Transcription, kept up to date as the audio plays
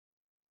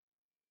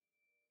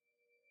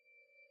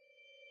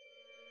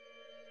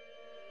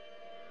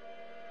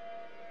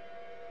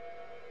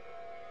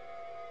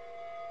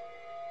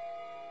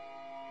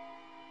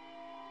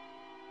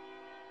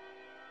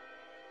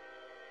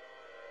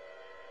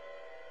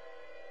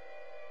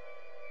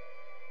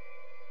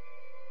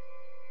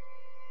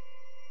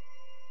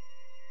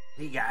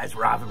Hey guys,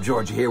 Rob from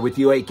Georgia here with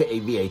you, aka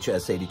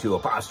VHS82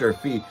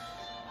 apostrophe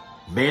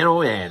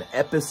Mano, and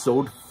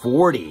episode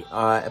 40.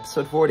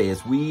 Episode 40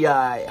 as we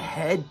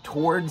head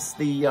towards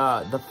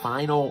the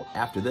final.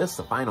 After this,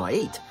 the final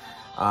 8,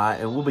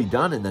 and we'll be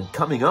done. And then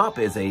coming up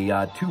is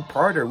a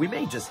two-parter. We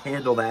may just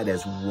handle that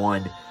as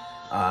one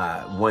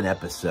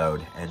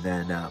episode, and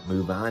then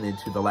move on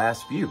into the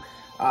last few.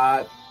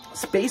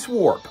 Space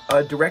Warp,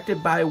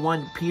 directed by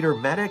one Peter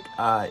Medak.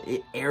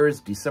 It airs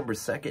December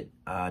 2nd,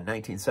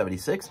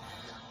 1976.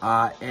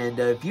 And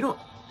if you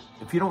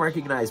don't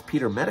recognize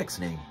Peter Medak's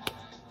name,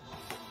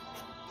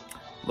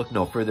 look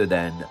no further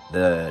than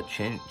the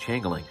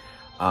Changeling.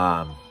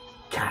 God,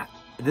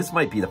 this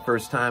might be the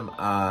first time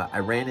I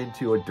ran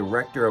into a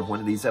director of one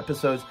of these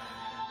episodes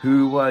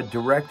who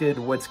directed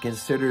what's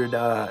considered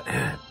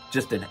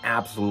just an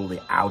absolutely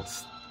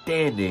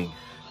outstanding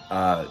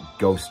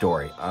ghost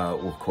story.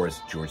 Of course,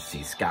 George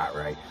C. Scott,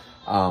 right?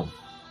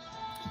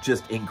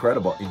 Just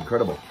incredible.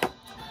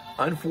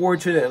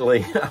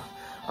 Unfortunately,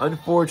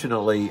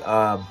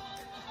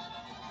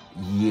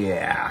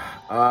 yeah,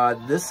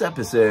 this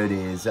episode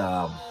is,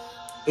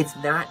 it's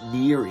not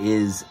near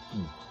as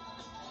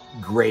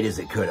great as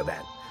it could have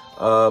been.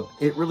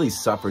 It really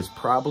suffers,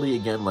 probably,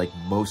 again, like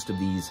most of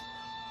these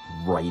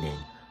writing.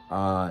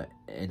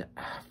 And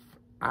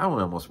I would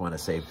almost want to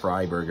say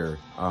Freiberger,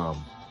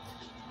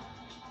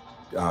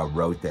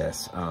 wrote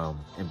this,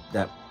 and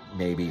that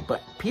maybe,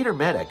 but Peter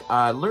Medak,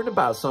 learned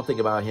about something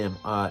about him.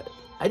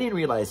 I didn't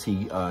realize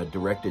he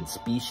directed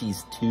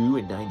Species 2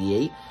 in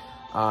 '98.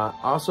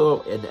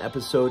 Also an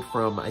episode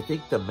from, I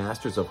think, the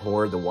Masters of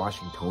Horror, the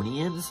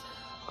Washingtonians,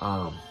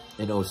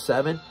 in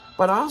 '07.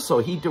 But also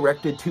he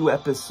directed 2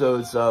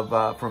 episodes of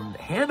from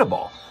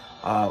Hannibal,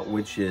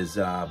 which is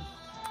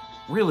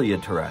really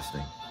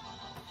interesting.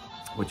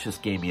 Which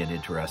just gave me an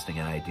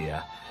interesting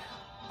idea.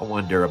 I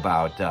wonder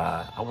about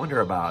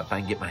if I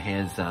can get my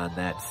hands on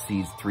that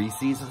 3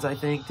 seasons, I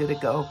think, did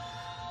it go?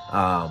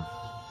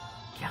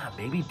 Yeah,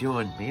 maybe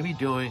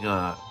doing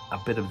a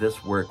bit of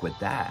this work with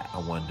that, I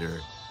wonder.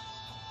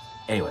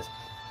 Anyways,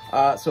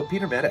 so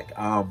Peter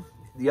Medak.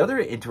 The other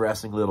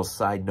interesting little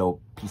side note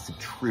piece of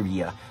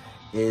trivia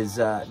is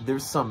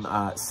there's some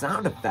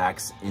sound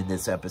effects in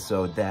this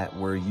episode that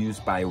were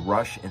used by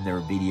Rush in their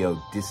video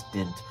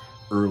Distant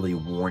Early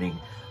Warning.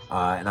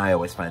 And I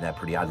always find that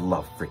pretty, I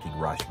love freaking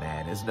Rush,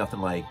 man. There's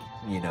nothing like,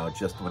 you know,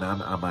 just when I'm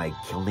on my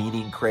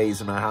cleaning craze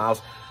in my house,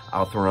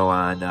 I'll throw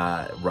on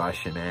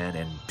Rush, and man,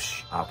 and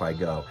psh, off I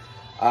go.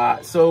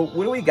 So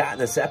what do we got in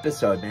this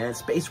episode, man?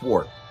 Space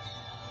Warp.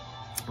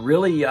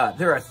 Really,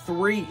 there are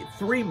three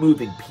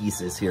moving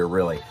pieces here,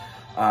 really.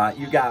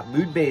 You got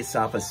Moonbase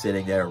Alpha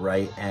sitting there,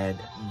 right? And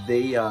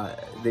they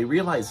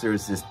realize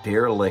there's this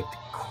derelict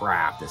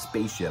craft, a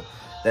spaceship,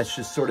 that's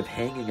just sort of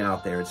hanging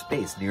out there in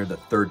space near the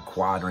 3rd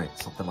quadrant,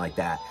 something like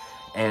that.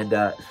 And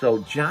so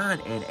John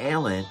and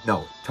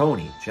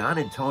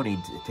Tony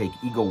take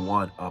Eagle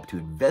 1 up to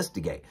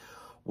investigate.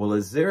 Well,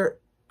 as they're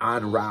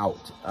en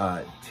route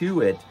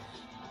to it,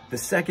 the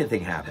second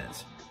thing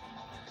happens.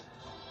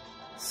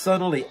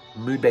 Suddenly,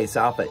 Moonbase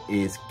Alpha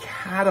is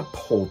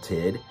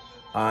catapulted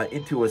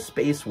into a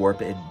space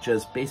warp and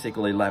just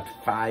basically left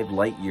 5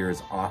 light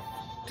years off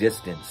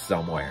distance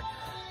somewhere.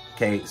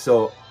 Okay,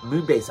 so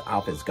Moonbase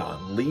Alpha is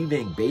gone,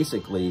 leaving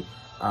basically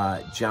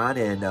John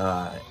and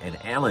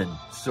Alan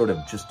sort of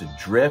just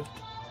adrift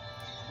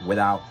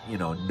without, you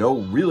know, no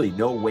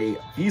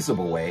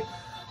feasible way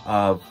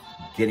of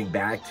getting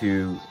back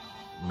to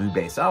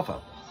Moonbase Alpha.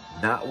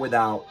 Not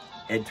without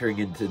entering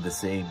into the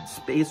same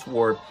space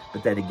warp,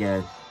 but then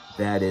again,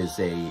 that is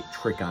a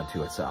trick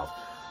unto itself.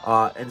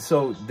 And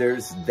so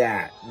there's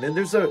that. And then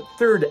there's a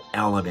third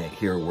element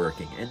here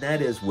working, and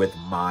that is with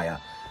Maya.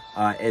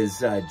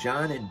 As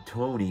John and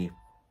Tony,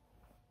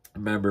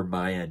 remember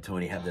Maya and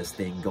Tony have this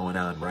thing going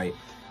on, right?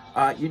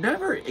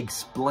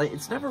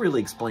 It's never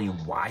really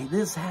explained why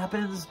this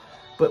happens,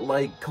 but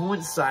like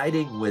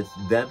coinciding with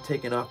them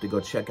taking off to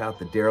go check out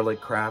the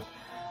derelict craft,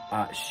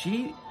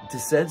 she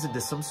descends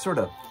into some sort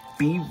of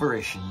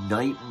feverish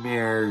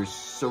nightmare,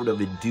 sort of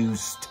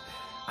induced,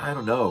 I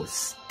don't know,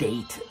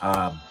 state,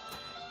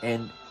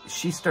 and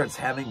she starts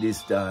having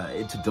this,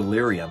 into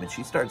delirium, and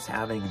she starts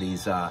having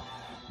these,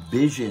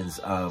 visions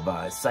of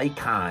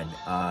Psychon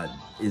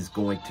is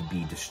going to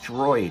be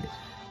destroyed,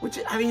 which,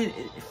 I mean,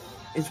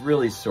 it's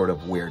really sort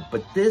of weird.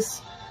 But this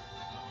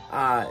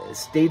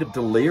state of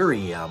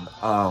delirium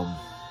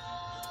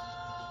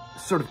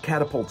sort of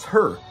catapults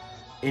her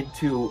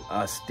into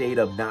a state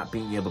of not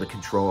being able to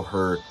control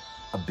her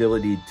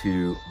ability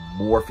to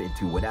morph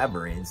into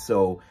whatever. And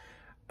so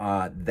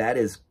that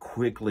is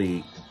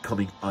quickly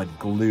coming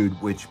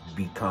unglued, which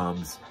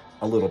becomes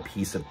a little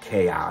piece of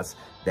chaos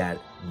that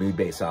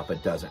Moonbase Alpha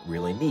doesn't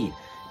really need.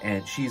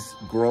 And she's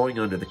growing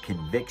under the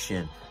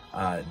conviction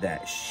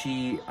that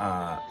she,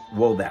 that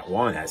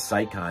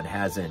Psychon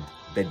hasn't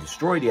been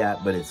destroyed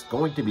yet, but it's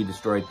going to be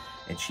destroyed,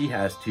 and she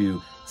has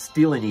to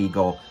steal an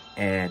eagle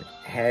and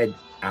head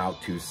out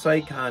to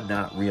Psychon,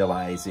 not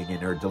realizing in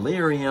her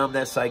delirium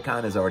that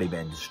Psychon has already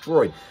been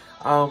destroyed.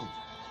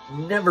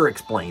 never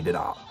explained at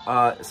all.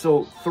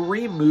 So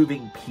 3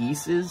 moving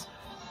pieces.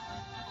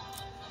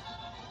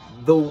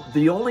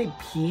 The only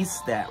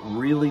piece that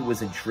really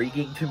was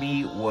intriguing to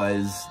me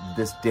was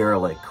this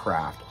derelict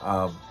craft.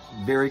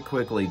 Very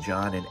quickly,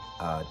 John and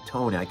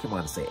Tony, I keep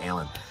wanting to say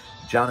Alan,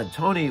 John and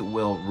Tony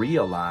will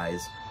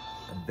realize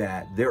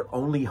that their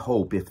only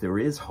hope, if there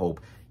is hope,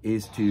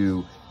 is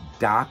to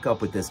dock up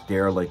with this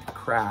derelict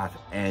craft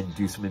and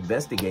do some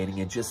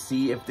investigating and just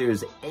see if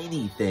there's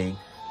anything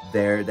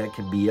there that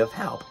can be of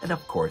help. And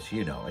of course,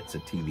 you know, it's a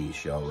TV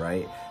show,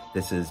 right?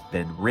 This has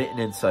been written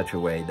in such a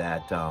way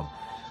that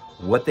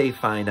what they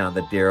find on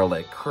the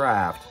derelict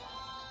craft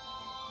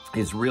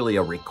is really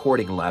a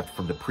recording left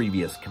from the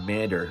previous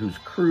commander whose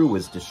crew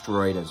was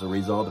destroyed as a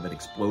result of an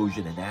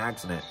explosion and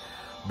accident.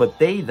 But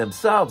they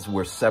themselves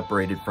were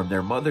separated from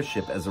their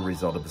mothership as a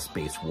result of the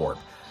space warp.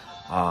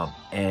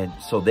 And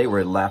so they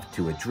were left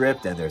to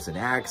adrift, and there's an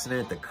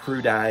accident, the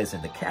crew dies,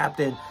 and the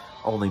captain,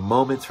 only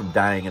moments from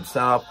dying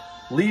himself,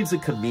 leaves a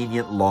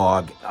convenient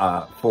log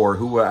for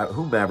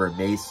whomever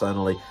may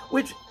suddenly,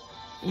 which,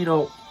 you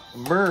know,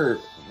 Muir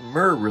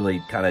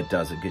really kind of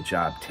does a good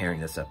job tearing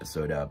this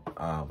episode up.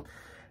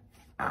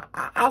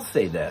 I'll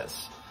say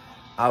this.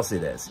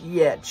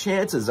 Yeah,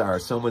 chances are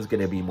someone's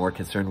going to be more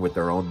concerned with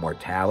their own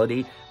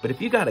mortality. But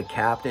if you got a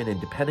captain, and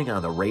depending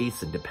on the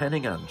race and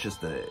depending on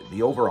just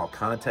the overall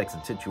context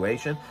and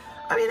situation,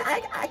 I mean,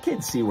 I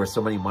can see where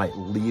somebody might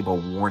leave a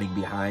warning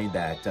behind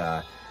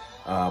that,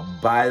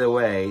 by the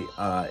way,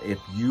 if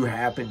you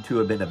happen to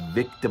have been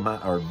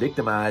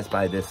victimized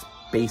by this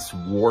space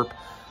warp,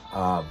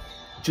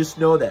 just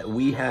know that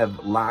we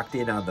have locked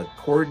in on the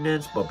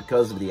coordinates, but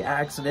because of the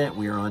accident,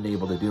 we are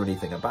unable to do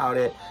anything about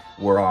it.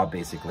 We're all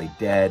basically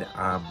dead.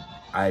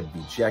 I've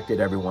ejected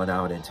everyone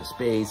out into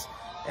space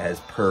as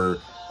per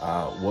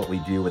what we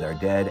do with our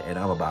dead, and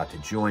I'm about to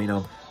join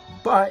them.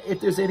 But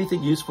if there's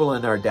anything useful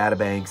in our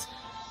databanks,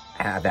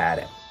 have at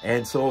it.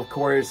 And so, of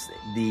course,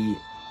 the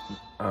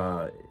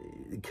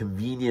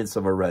convenience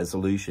of a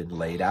resolution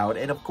laid out.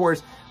 And of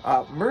course,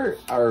 Muir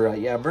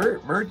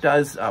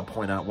does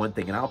point out one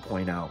thing, and I'll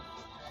point out,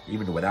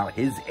 even without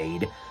his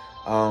aid,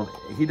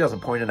 he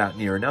doesn't point it out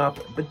near enough.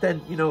 But then,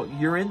 you know,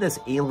 you're in this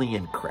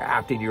alien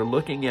craft and you're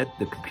looking at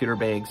the computer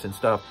banks and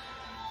stuff,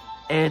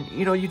 and,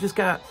 you know, you just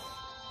got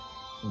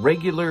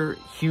regular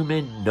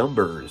human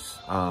numbers.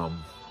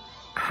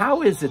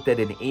 How is it that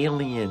an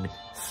alien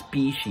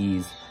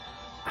species,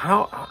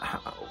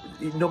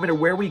 no matter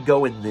where we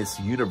go in this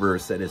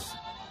universe that is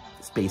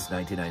Space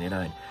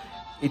 1999,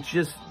 it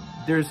just,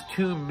 there's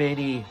too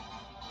many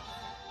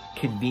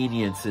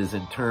conveniences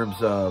in terms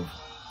of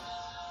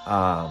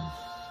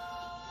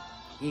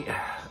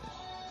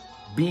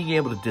being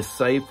able to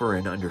decipher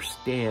and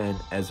understand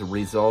as a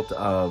result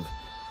of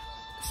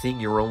seeing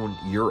your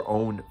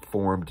own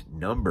formed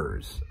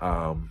numbers,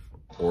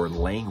 or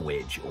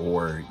language,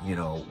 or, you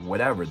know,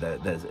 whatever.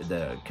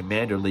 The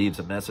commander leaves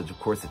a message. Of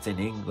course, it's in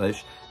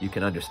English. You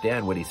can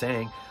understand what he's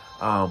saying.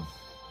 And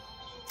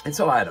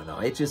so I don't know.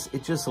 It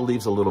just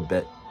leaves a little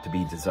bit to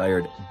be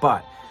desired.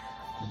 But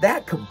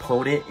that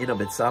component in of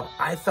itself,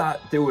 I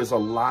thought there was a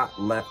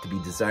lot left to be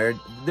desired.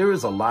 There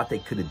was a lot they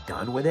could have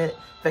done with it.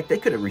 In fact, they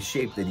could have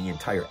reshaped the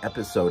entire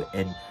episode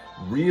and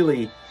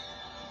really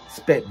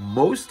spent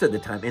most of the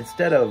time,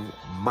 instead of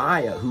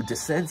Maya, who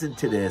descends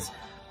into this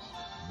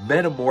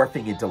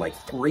metamorphing into like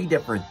 3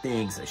 different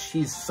things.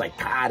 She's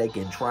psychotic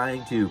and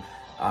trying to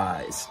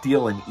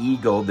steal an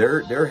ego.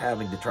 They're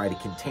having to try to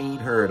contain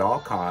her at all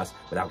costs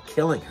without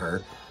killing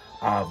her.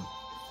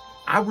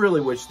 I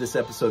really wish this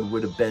episode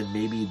would have been,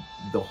 maybe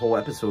the whole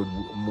episode,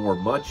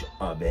 much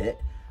of it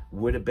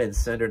would have been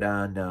centered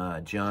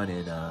on John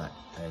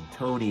and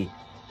Tony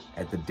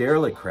at the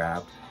derelict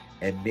craft,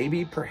 and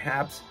maybe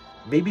because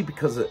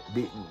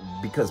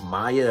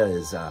Maya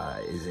is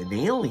an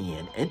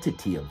alien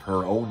entity of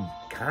her own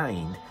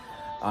kind,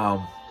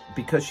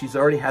 because she's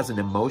already has an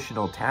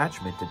emotional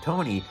attachment to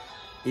Tony,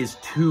 is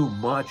too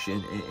much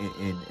and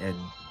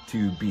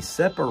to be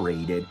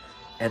separated.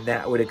 And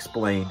that would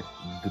explain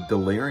the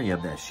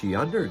delirium that she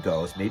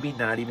undergoes, maybe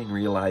not even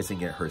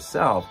realizing it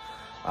herself,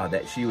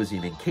 that she was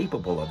even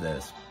capable of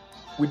this,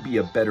 would be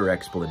a better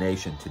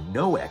explanation to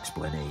no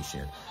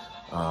explanation.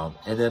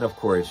 And then, of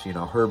course, you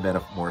know, her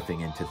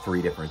metamorphing into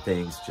 3 different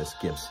things just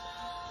gives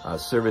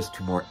service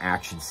to more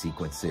action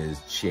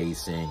sequences,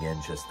 chasing,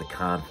 and just the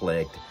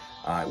conflict,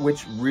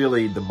 which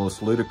really the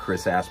most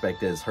ludicrous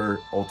aspect is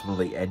her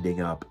ultimately ending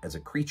up as a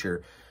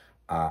creature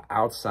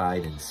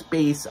outside in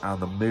space on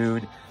the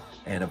moon.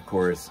 And of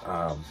course,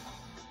 I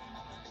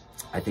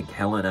think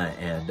Helena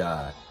and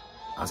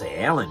I'll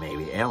say Alan,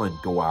 maybe Alan,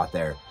 go out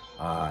there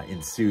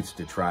in suits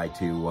to try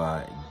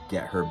to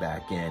get her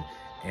back in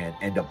and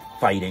end up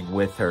fighting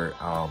with her.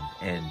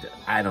 And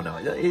I don't know.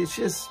 It's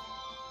just,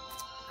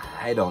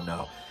 I don't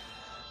know.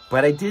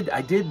 But I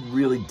did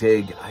really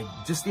dig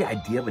just the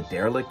idea of a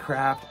derelict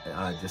craft,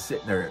 just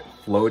sitting there,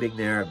 floating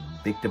there,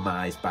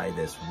 victimized by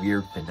this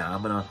weird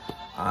phenomena.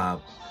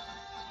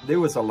 There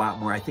was a lot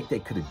more I think they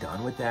could have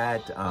done with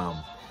that.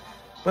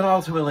 But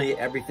ultimately,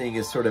 everything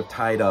is sort of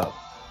tied up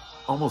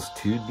almost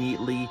too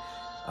neatly.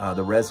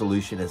 the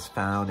resolution is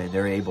found, and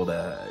they're able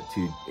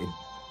to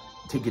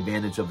take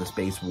advantage of the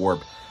space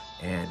warp,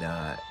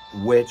 and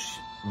which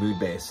Moon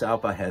Base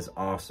Alpha has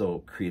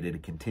also created a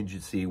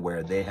contingency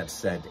where they have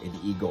sent an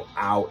eagle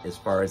out as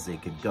far as they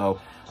could go,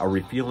 a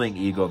refueling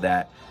eagle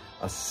that,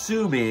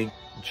 assuming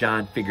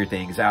John figured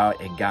things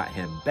out and got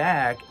him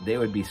back, they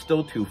would be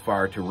still too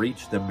far to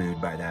reach the moon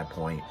by that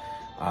point.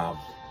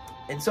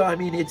 And so, I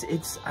mean, it's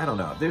I don't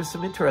know. There's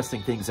some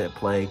interesting things at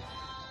play.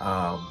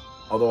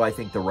 Although I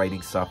think the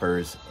writing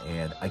suffers,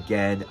 and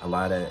again, a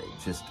lot of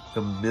just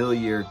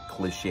familiar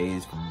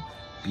cliches from,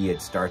 be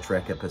it Star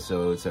Trek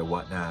episodes or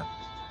whatnot.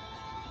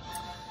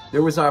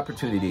 There was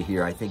opportunity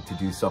here, I think, to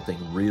do something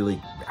really,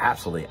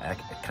 absolutely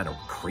kind of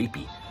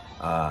creepy.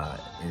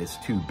 And it's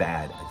too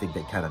bad. I think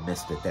they kind of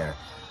missed it there.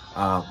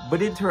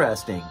 But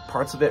interesting.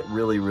 Parts of it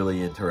really,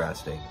 really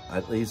interesting.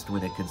 At least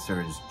when it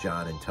concerns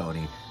John and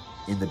Tony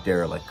in the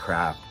derelict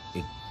craft.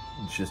 It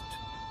just,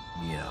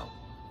 you know,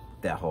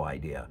 that whole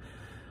idea.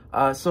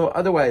 So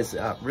otherwise,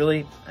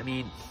 really, I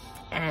mean,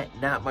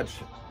 not much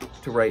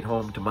to write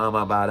home to Mama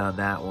about on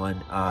that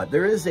one.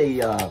 There is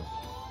a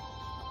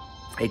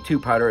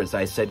two-parter, as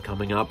I said,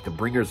 coming up, The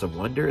Bringers of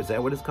Wonder. Is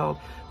that what it's called?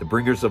 The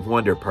Bringers of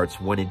Wonder, parts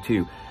 1 and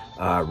 2.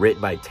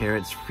 Written by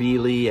Terrence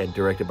Freely and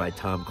directed by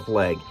Tom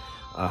Clegg.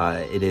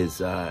 It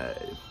is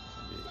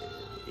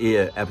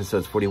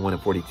episodes 41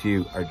 and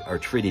 42 are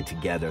treated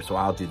together. So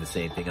I'll do the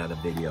same thing on the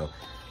video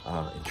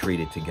and treat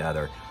it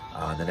together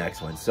on the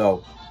next one.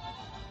 So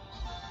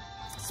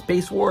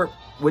Space Warp,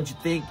 what'd you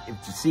think? If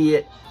you see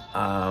it,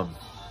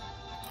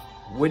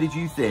 what did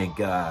you think?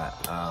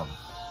 What'd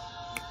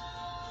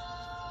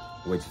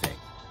you think?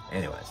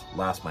 Anyways,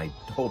 lost my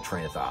whole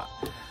train of thought.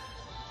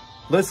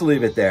 Let's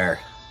leave it there.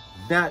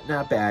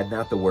 Not bad,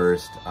 not the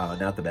worst,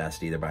 not the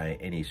best either by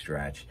any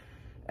stretch.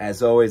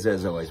 As always,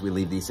 we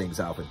leave these things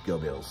out with Go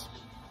Bills.